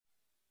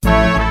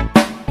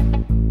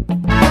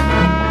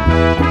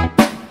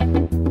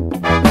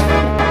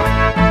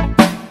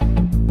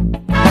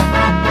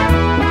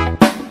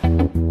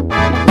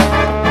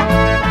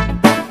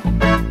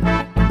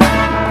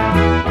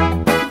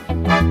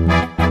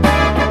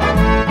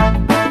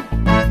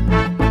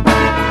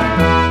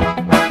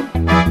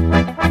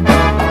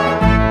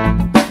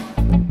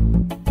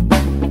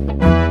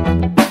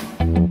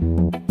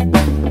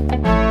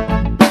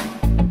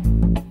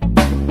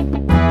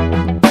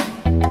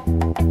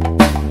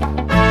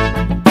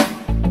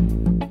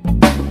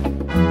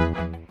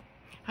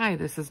Hi,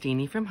 this is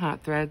Deanie from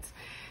Hot Threads,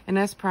 and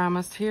as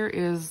promised, here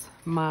is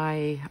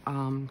my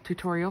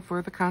tutorial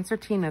for the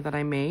concertina that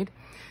I made.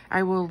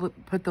 I will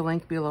put the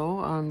link below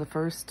on the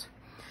first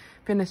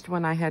finished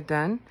one I had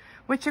done.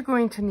 What you're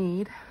going to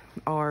need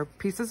are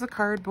pieces of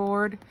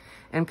cardboard,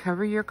 and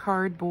cover your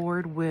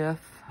cardboard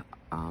with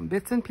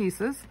bits and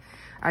pieces.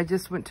 I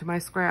just went to my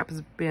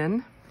scraps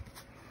bin.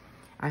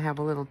 I have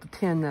a little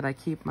tin that I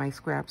keep my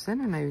scraps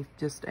in, and I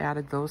just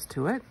added those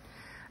to it.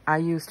 I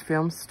used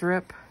film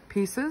strip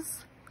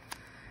pieces,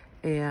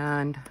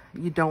 and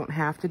you don't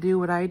have to do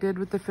what I did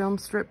with the film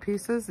strip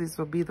pieces. These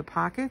will be the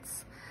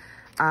pockets.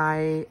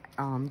 I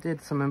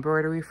did some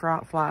embroidery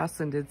floss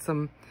and did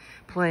some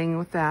playing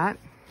with that.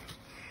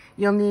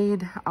 You'll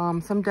need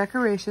some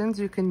decorations.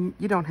 You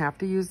don't have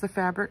to use the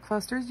fabric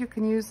clusters. You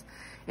can use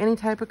any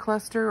type of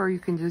cluster, or you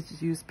can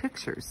just use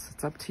pictures.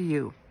 It's up to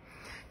you.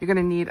 You're going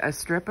to need a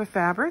strip of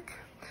fabric,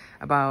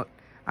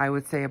 I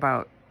would say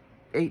about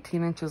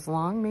 18 inches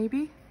long,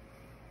 maybe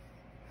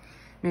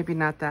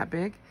not that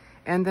big,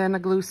 and then a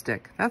glue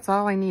stick. That's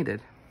all I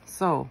needed.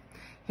 So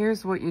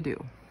here's what you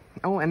do.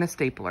 Oh, and a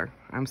stapler.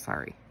 I'm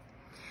sorry.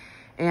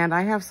 And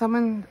I have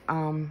someone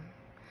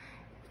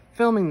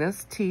filming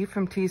this, T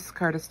from T's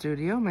Carta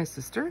Studio, my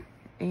sister,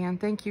 and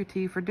thank you,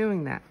 T, for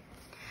doing that.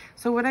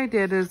 So what I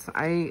did is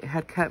I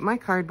had cut my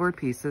cardboard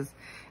pieces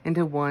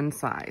into one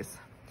size,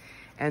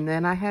 and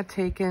then I had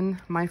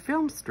taken my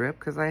film strip,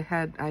 because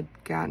I'd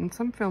gotten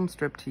some film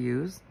strip to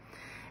use,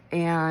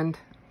 and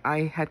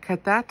I had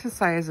cut that to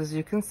size, as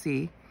you can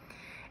see.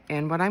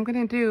 And what I'm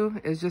going to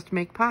do is just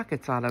make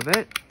pockets out of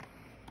it.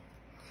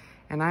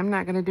 And I'm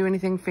not going to do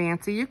anything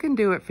fancy. You can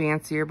do it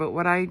fancier, but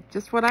what I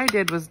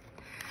did was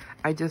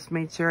I just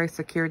made sure I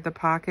secured the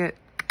pocket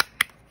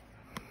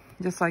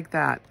just like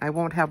that. I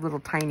won't have little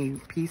tiny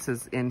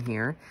pieces in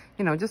here,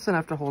 you know, just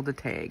enough to hold a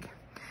tag.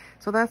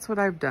 So that's what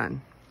I've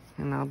done.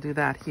 And I'll do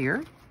that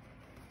here.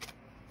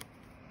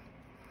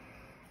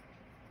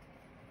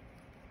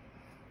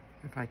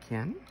 If I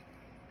can.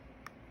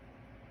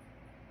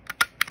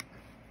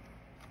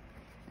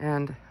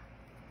 And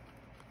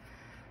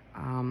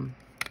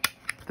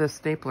the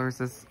stapler is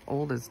as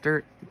old as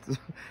dirt. It's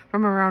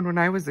from around when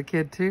I was a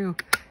kid too.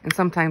 And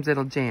sometimes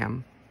it'll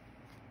jam.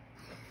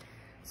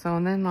 So,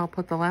 and then I'll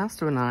put the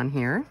last one on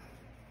here.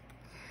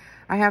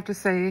 I have to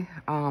say,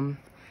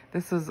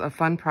 this is a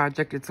fun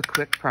project. It's a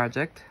quick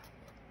project.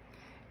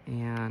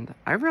 And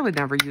I really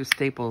never use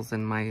staples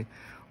in my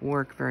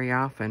work very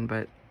often,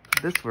 but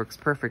this works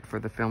perfect for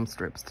the film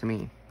strips to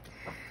me.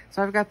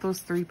 So I've got those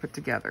three put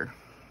together.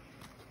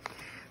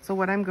 So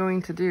what I'm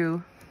going to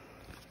do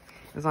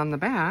is on the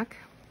back,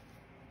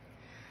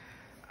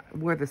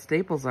 where the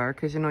staples are,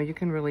 because you know you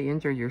can really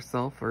injure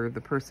yourself or the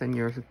person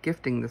you're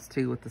gifting this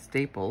to with the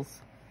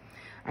staples.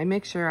 I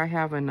make sure I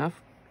have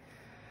enough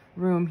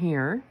room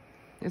here.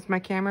 Is my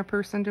camera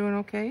person doing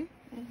okay?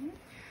 Mm-hmm.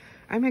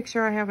 I make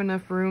sure I have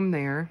enough room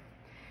there,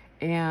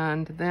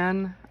 and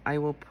then I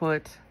will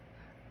put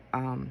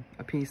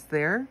a piece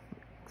there,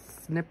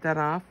 snip that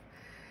off,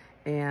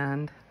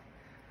 and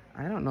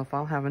I don't know if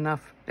I'll have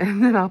enough,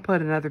 and then I'll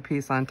put another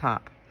piece on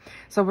top.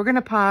 So we're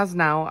gonna pause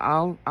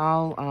now.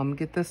 I'll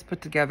get this put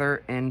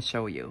together and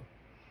show you.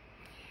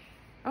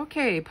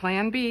 Okay,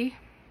 plan B.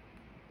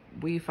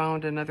 We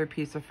found another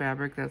piece of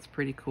fabric that's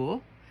pretty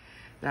cool.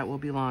 That will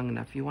be long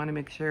enough. You want to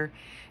make sure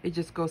it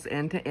just goes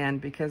end to end,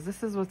 because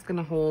this is what's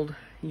gonna hold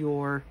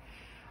your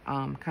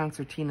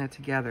concertina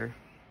together.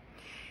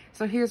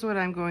 So here's what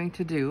I'm going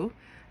to do.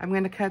 I'm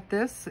going to cut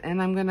this,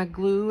 and I'm going to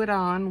glue it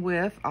on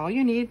with, all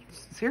you need,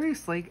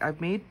 seriously,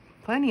 I've made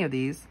plenty of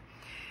these,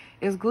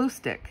 is glue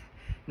stick.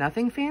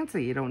 Nothing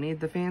fancy. You don't need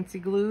the fancy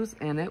glues,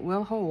 and it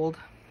will hold.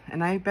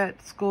 And I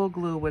bet school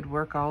glue would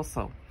work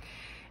also.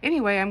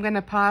 Anyway, I'm going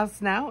to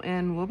pause now,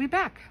 and we'll be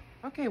back.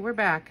 Okay, we're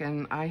back,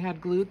 and I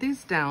had glued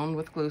these down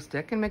with glue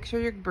stick, and make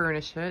sure you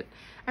burnish it.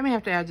 I may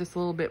have to add just a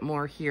little bit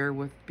more here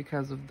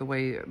because of the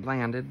way it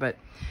landed, but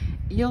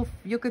you'll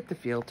get the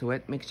feel to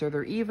it. Make sure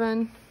they're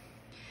even.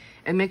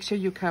 And make sure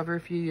you cover,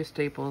 if you use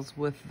staples,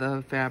 with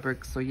the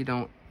fabric so you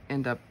don't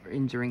end up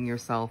injuring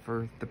yourself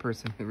or the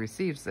person who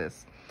receives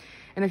this.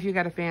 And if you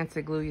got a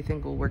fancy glue you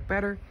think will work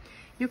better,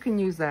 you can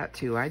use that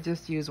too. I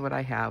just use what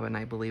I have, and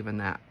I believe in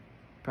that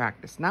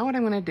practice. Now what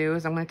I'm going to do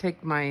is I'm going to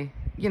take my,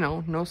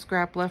 no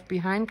scrap left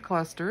behind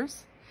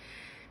clusters,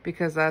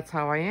 because that's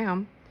how I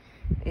am.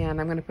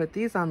 And I'm going to put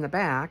these on the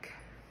back.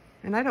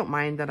 And I don't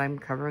mind that I'm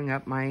covering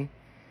up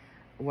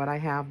what I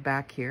have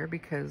back here,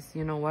 because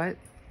you know what?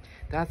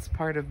 That's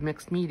part of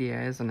mixed media,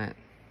 isn't it?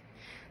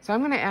 So I'm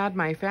going to add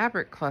my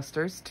fabric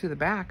clusters to the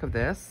back of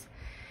this.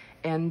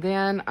 And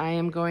then I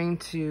am going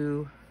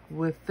to,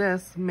 with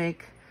this,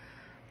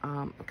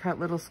 cut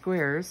little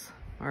squares,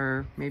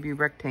 or maybe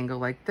rectangle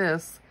like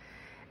this.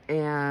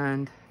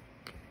 And,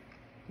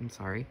 I'm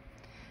sorry,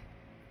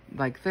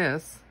 like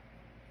this.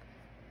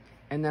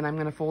 And then I'm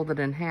going to fold it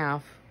in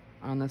half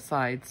on the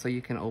side so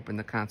you can open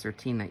the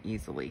concertina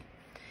easily.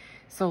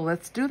 So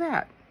let's do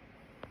that.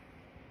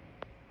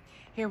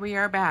 Here we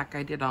are back.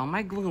 I did all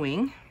my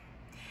gluing,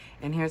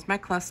 and here's my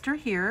cluster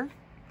here,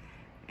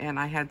 and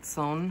I had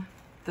sewn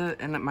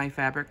my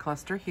fabric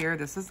cluster here.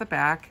 This is the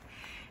back,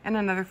 and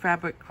another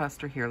fabric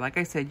cluster here. Like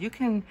I said, you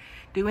can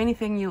do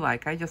anything you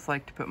like. I just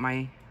like to put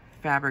my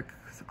fabric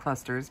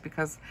clusters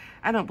because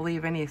I don't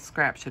believe any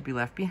scrap should be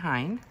left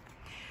behind.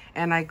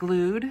 And I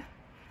glued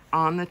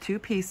on the 2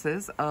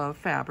 pieces of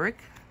fabric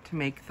to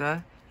make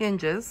the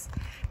hinges.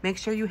 Make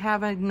sure you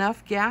have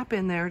enough gap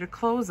in there to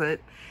close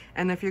it.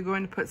 And if you're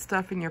going to put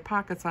stuff in your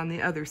pockets on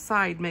the other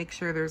side, make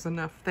sure there's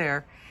enough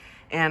there.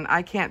 And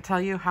I can't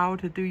tell you how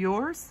to do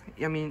yours.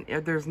 I mean,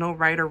 there's no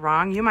right or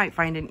wrong. You might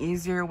find an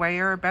easier way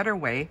or a better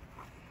way.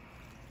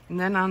 And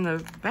then on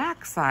the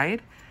back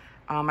side,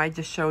 I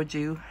just showed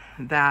you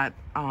that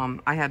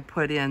I had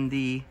put in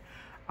the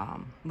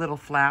little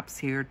flaps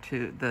here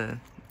to the,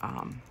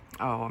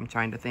 I'm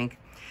trying to think,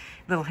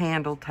 little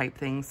handle type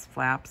things,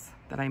 flaps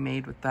that I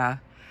made with the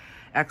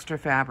extra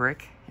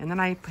fabric. And then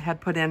I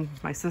had put in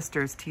my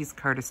sister's T's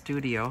Carta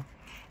Studio,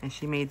 and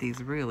she made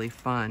these really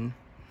fun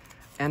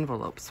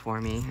envelopes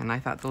for me, and I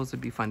thought those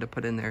would be fun to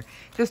put in there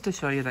just to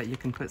show you that you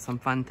can put some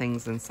fun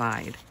things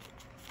inside.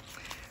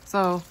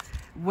 So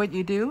what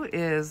you do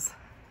is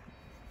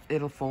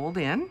it'll fold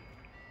in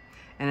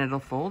and it'll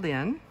fold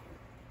in,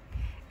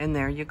 and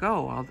there you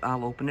go.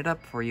 I'll open it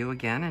up for you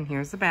again, and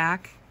here's the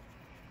back.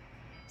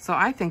 So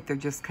I think they're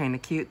just kind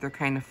of cute. They're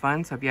kind of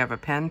fun. So if you have a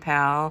pen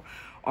pal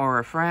or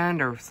a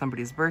friend or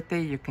somebody's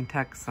birthday, you can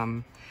tuck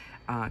some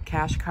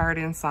cash card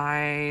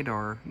inside,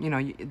 or, you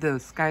know, the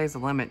sky's the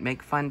limit.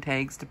 Make fun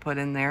tags to put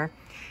in there.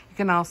 You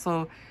can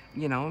also,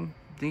 you know,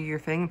 do your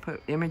thing,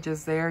 put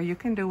images there. You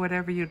can do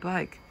whatever you'd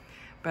like.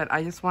 But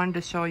I just wanted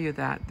to show you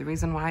that the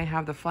reason why I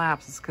have the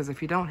flaps is because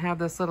if you don't have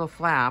this little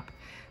flap,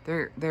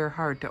 they're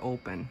hard to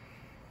open.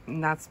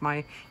 And that's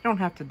you don't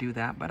have to do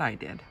that, but I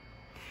did.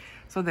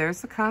 So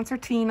there's the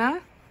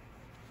Concertina.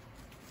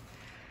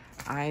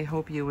 I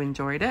hope you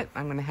enjoyed it.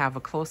 I'm going to have a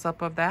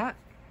close-up of that.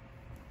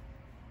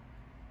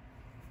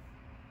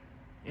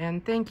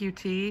 And thank you,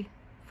 T,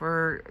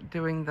 for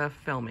doing the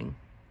filming.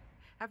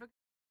 Have a